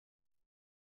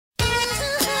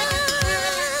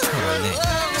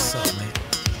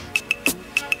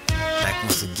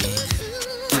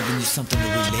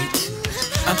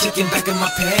kicking back in my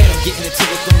pad. I'm getting into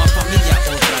it with my familia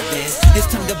otra vez. It's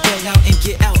time to bail out and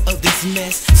get out of this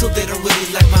mess. So they don't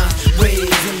really like my ways,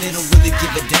 and they don't really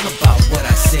give a damn about what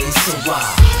I say. So why?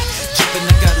 Drippin'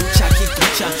 the garucha, keep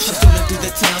gucha. I'm strolling through the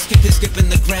town,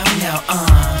 skipping the ground now.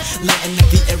 Lighting up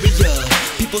the area.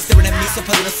 People staring at me, so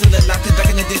put a silhouette like back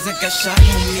in the days I got shot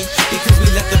on me. Because we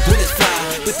let the bullets fly.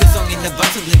 But this song ain't about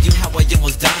to leave you how I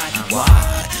almost died. Why?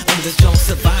 Only the strong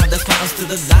survive, that's why I'm still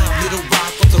alive. Lil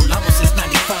Rob, controlamos since 95.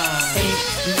 Ain't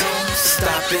no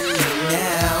stopping me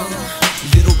now.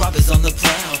 Lil Rob is on the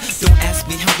prowl. Don't ask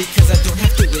me how because I don't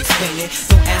have to explain it.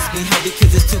 Don't ask me how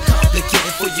because it's too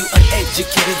complicated for you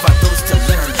uneducated by those to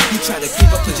learn. You try to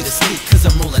creep, I put you to sleep cause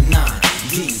I'm rolling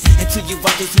 9D. Until you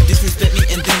watch those who disrespect me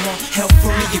and they want help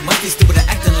from me. You might be stupid at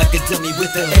acting like a dummy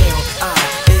with the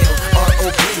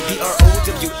L-I-L-R-O-B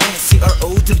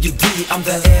B-R-O-W-N-C-R-O-W-D. I'm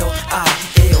the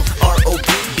L-I-L-R-O-B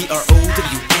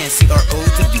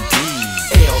B-R-O-W-N-C-R-O-W-D.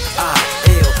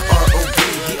 L-I-L-R-O-B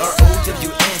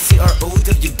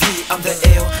B-R-O-W-N-C-R-O-W-D. I'm the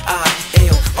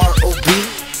L-I-L-R-O-B.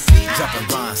 Dropping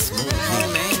rhymes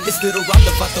smoothly. It's Lil Rob,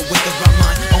 the father with the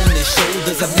rhyme on his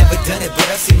shoulders. I've never done it, but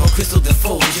I've seen more crystal than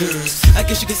Folgers. I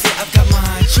guess you could say I've got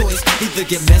my choice. Either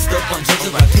get messed up on drugs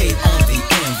or I paid on the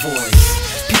invoice.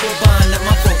 People buying up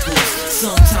my vocals.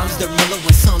 Sometimes they're mellow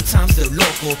and sometimes they're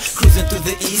local. Cruising through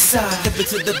the east side, headed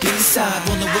to the B-side.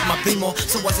 Rolling with my primo,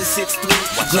 so I said 6'3".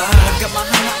 Glide, I got my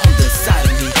Hana on the side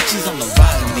of me. She's on the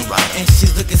right of me, and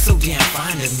she's looking so damn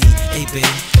fine to me. Hey babe,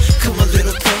 come a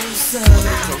little closer,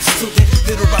 so that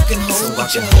Lil Rob can hold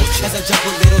you. As I drop a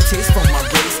little taste from my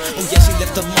race. Oh yeah, she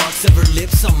left the marks of her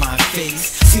lips on my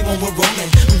face. See when we're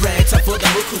rolling, rag top for them,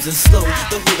 we're cruising slow.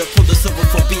 The hood pulled us over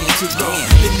for being too low.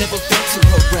 They never fail to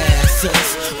harass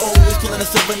us. Always pulling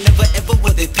us over, never ever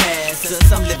will they pass us.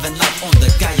 I'm living life on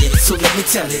the calle, so let me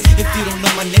tell it. If you don't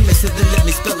know my name, then let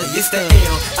me spell it. It's the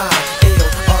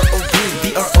L-I-L-R-O-B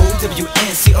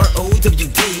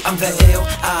B-R-O-W-N-C-R-O-W-D. I'm the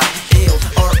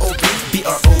L-I-L-R-O-B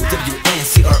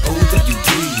B-R-O-W-N-C-R-O-W-D.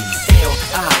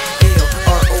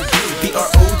 L-I-L-R-O-B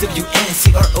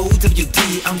B-R-O-W-N-C-R-O-W-D.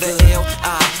 I'm the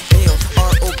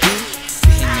L-I-L-R-O-B.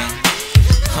 Hey man,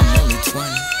 I'm only 20.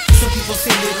 Some people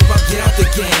say Lil Rob, get out the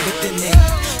game, but then they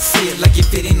say it like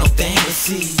if it ain't no thing to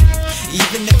see.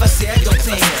 Even if I say I don't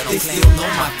claim, they still know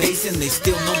my face and they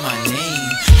still know my name.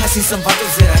 I see some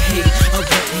bottles that I hate, I won't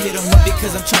hit them up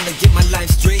because I'm trying to get my life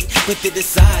straight. But they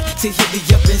decide to hit me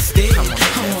up instead. I'm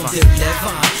on their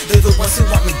level, they're the ones who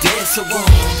want me dead. So what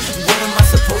am I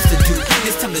supposed to do?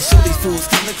 It's time to show these fools,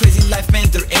 kind of crazy life, man,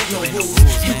 there ain't no rules.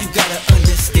 And you gotta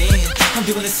understand, I'm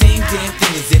doing the same damn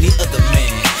thing as any other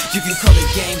man. You can call it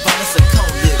gang violence or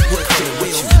call it what you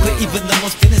will, but even the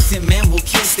most innocent man will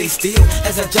can't stay still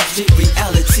as I drop straight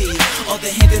reality. All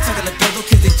the hands they talking about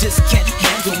cause they just can't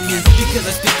handle me, because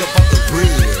I speak about the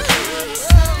real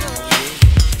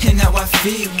and how I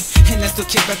feel. And I still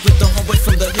kick back with the homeboy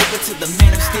from the hood, but to the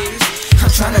man upstairs, I'm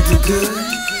trying to do good.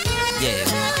 Yeah,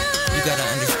 you gotta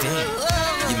understand,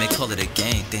 you may call it a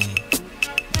gang thing,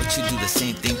 but you do the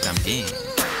same thing I'm in.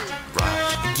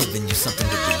 Right, giving you something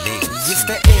to relate to. It's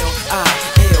the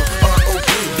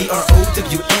L-I-L-R-O-B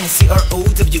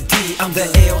B-R-O-W-N-C-R-O-W-D. I'm the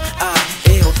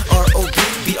L-I-L-R-O-B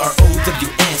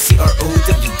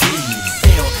B-R-O-W-N-C-R-O-W-D.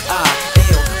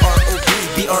 L-I-L-R-O-B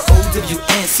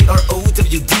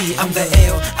B-R-O-W-N-C-R-O-W-D. I'm the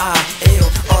L-I